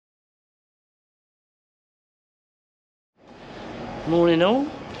Morning all,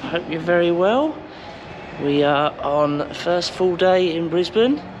 hope you're very well. We are on first full day in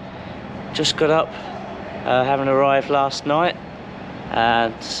Brisbane. Just got up, having arrived last night.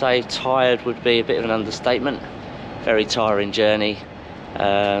 To say tired would be a bit of an understatement. Very tiring journey.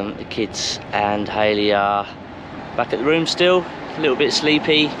 The kids and Hayley are back at the room still, a little bit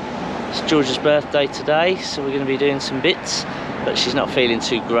sleepy. It's George's birthday today, so we're going to be doing some bits, but she's not feeling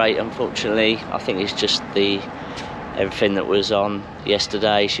too great, unfortunately. I think it's just everything that was on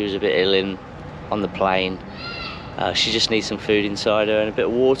yesterday. She was a bit ill on the plane. She just needs some food inside her and a bit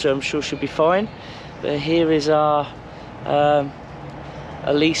of water. I'm sure she'll be fine. But here is our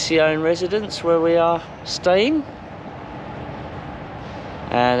Elysian residence where we are staying.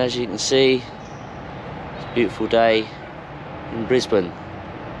 And as you can see, it's a beautiful day in Brisbane.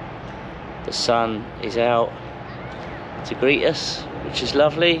 The sun is out to greet us, which is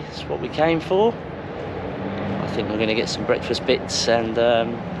lovely. It's what we came for. I think we're going to get some breakfast bits, and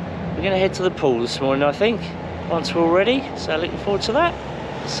we're going to head to the pool this morning, I think, once we're all ready. So looking forward to that.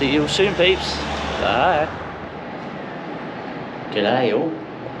 See you all soon, peeps. Bye. G'day all.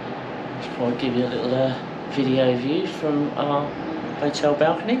 Just thought I'd give you a little video view from our hotel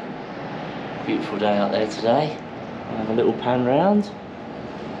balcony. Beautiful day out there today. I'll have a little pan round so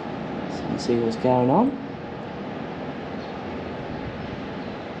you can see what's going on.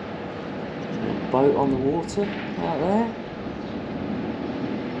 Boat on the water out there.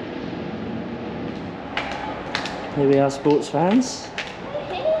 Here we are, sports fans.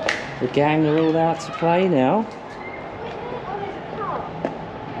 The gang are all out to play now.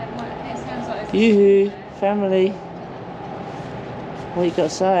 Yoo-hoo, family. What you got to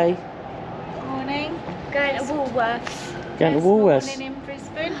say? Morning. Going to Woolworths. Going to Woolworths. Morning in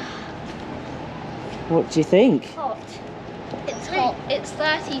Brisbane. What do you think? Hot. It's hot. It's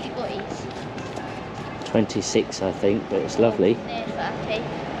 30 degrees. 26, I think, but it's lovely. Near 30.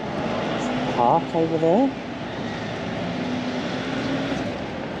 Park over there.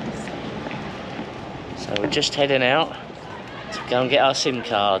 So we're just heading out to go and get our SIM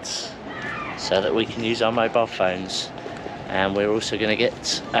cards so that we can use our mobile phones. And we're also going to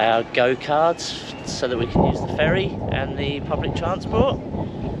get our Go cards so that we can use the ferry and the public transport.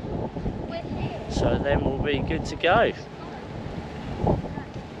 So then we'll be good to go.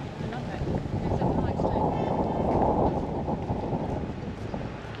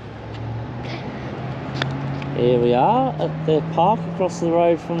 Here we are at the park across the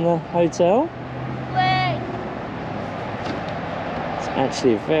road from the hotel. It's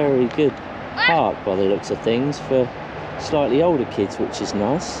actually a very good park by the looks of things for slightly older kids, which is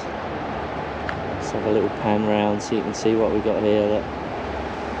nice. Let's have a little pan round so you can see what we've got here.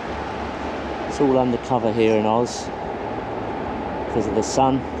 It's all undercover here in Oz because of the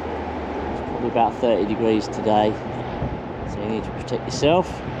sun. It's probably about 30 degrees today, so you need to protect yourself.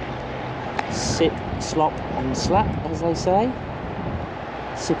 Sip, slop and slap, as they say.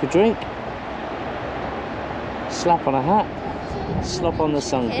 Sip a drink, slap on a hat, slop on the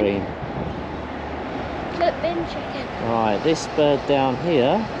sun cream. Look, bin chicken. Right, this bird down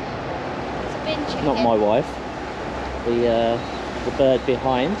here, It's a bin chicken. not my wife, the bird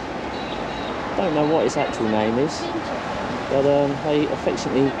behind, don't know what its actual name is, Bin chicken. but they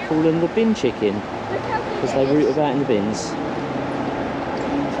affectionately call them the bin chicken because they root about in the bins.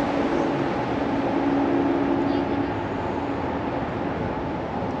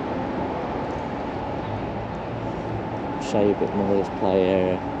 Show you a bit more of this play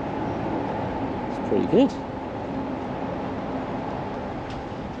area. It's pretty good.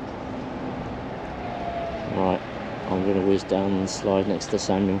 Right, I'm going to whiz down and slide next to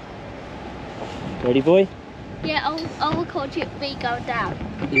Samuel. Ready, boy? Yeah, I'll record you me going down.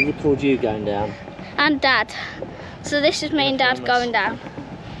 You record you going down. And Dad. So this is me and Dad going down.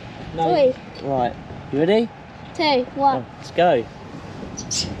 No. 3. Right, you ready? 2, 1. Oh, let's go.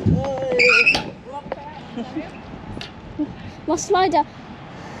 My slider.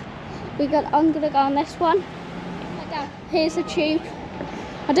 I'm gonna go on this one. Here's a tube.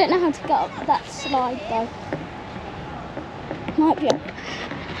 I don't know how to get up that slide though. Might be up.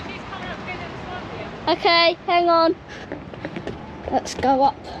 Okay, hang on. Let's go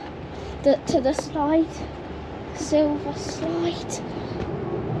up to the slide. Silver slide.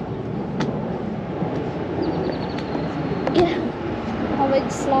 Yeah, I'm in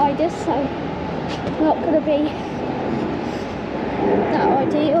sliders, so not gonna be that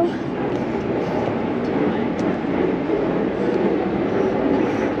ideal.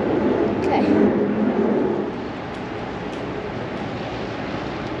 Okay.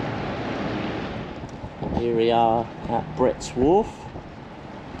 Here we are at Brett's Wharf,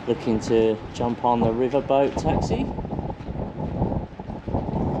 looking to jump on the riverboat taxi.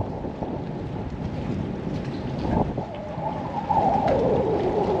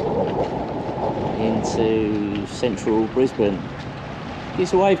 central Brisbane. Give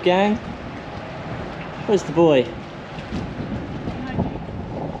us a wave, gang. Where's the boy?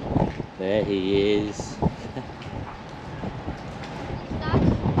 There he is.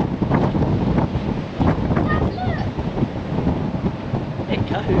 It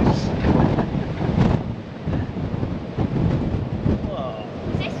goes.